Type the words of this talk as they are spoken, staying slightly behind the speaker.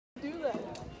do that.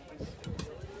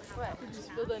 What? You just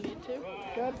feel the need to.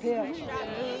 Good pitch.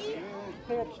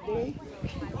 Pitch, D.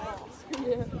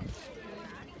 Yeah.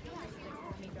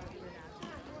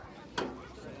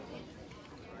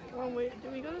 Oh wait, do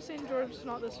we go to St. George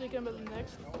not this weekend but the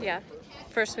next? Yeah.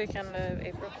 First weekend of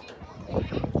April.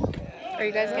 Are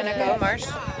you guys gonna go, Marsh?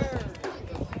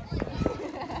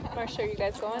 Marsh, are you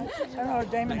guys going? I don't know,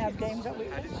 does Damon have games that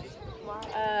weekend?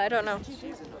 I don't know.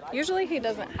 Usually he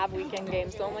doesn't have weekend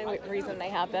games. The only reason they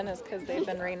have been is because they've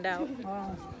been rained out.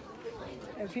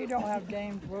 If he don't have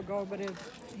games, we'll go, but if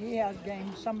he has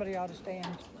games, somebody ought to stay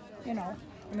in, you know.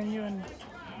 I mean, you and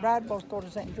Brad both go to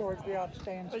St. George, we ought to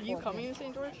stay in. Are you coming to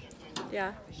St. George?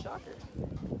 Yeah. Shocker.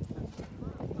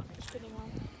 Just kidding, Mom.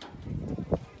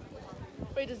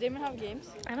 Wait, does Damon have games?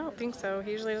 I don't think so.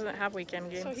 He usually doesn't have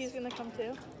weekend games. So he's gonna come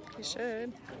too? He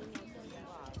should.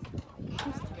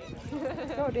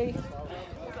 Go, D.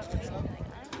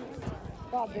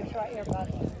 Bob, this right here,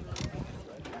 bud.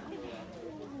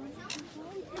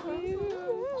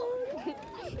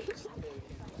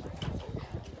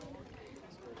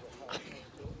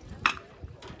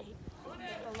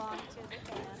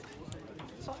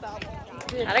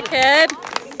 Not a kid.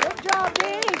 Good job, D.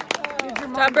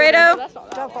 Job, Brado.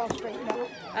 Stuff all straightened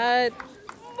out.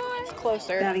 It's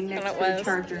closer Batting than next it for the was.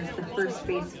 Chargers, the first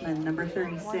baseman, number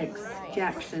 36,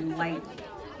 Jackson Light.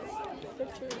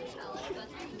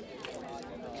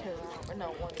 No,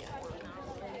 one yet.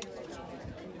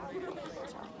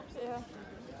 Yeah.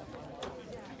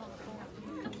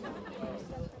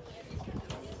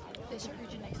 They should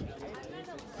reach you next week.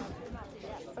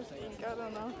 I think, I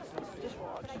don't know. Just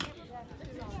watch.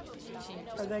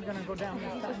 Are they going to go down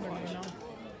this time, or do you know?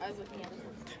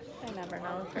 I never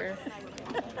know her.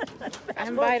 I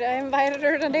invited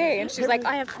her today, and she's like,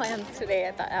 I have plans today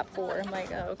at 4. I'm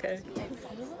like, oh, okay.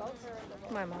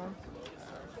 My mom.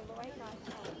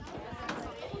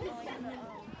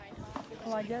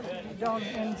 Well, I guess if you don't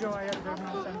enjoy it, there's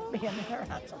no sense being there,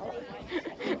 that's all.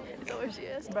 That's what she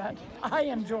is. But I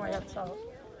enjoy it, so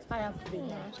I have to be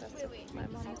there. My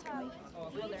mom's coming.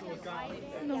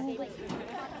 No.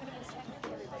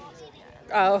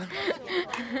 Oh.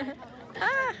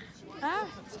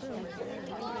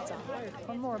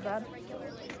 One more, bud.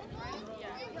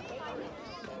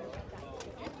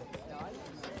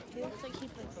 It looks like he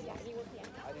plays.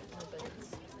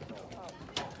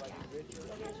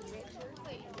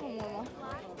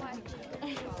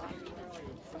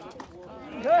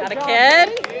 Good Got a job, kid.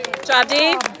 D. Job, D.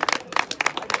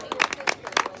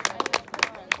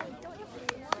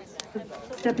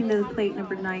 Stepping to the plate,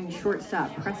 number 9,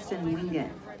 shortstop, Preston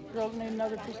Wingett. Girls need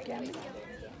another piece of candy.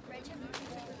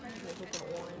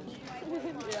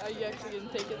 Yeah, you actually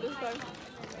didn't take it this time.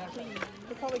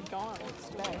 They're probably gone.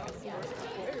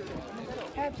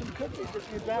 Have some cookies if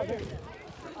you'd rather.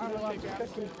 I want some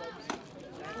cookies.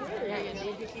 Yeah, you need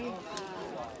a cookie.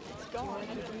 It's gone.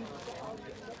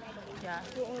 Yeah.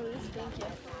 What one of these? Thank you.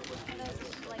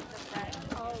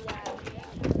 Oh, yeah.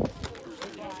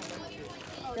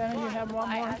 Then you have one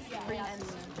more.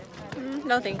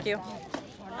 No, thank you.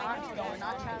 We're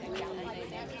not traveling.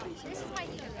 This is my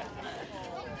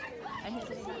and he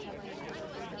said he's not traveling.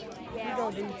 You go,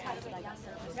 D.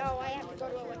 No, I have to go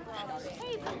to a lacrosse.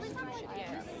 Hey, but this is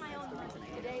my own.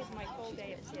 Today's my full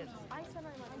day at kids. I spent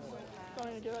my money. Want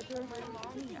me to do that to her?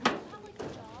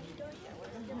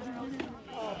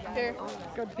 Here.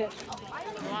 Good pitch.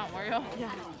 You want Mario?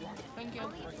 Yeah. Thank you.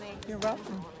 You're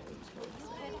welcome.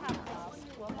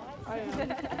 I am.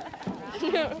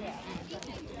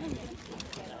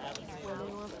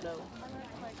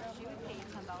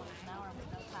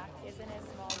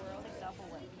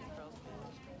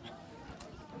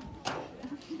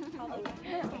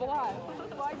 Why?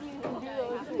 Why do you even do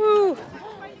those? Woo.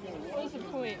 What's the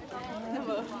point?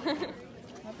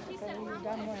 Okay, you've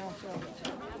done well, so.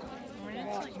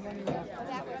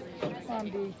 Come on,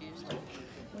 D.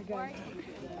 We got it.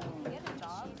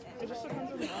 It just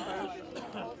depends on the umpires.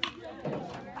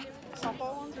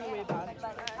 Softball ones are way bad.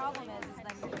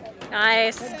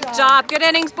 Nice job. Good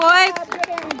innings, boys. Good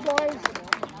innings, boys.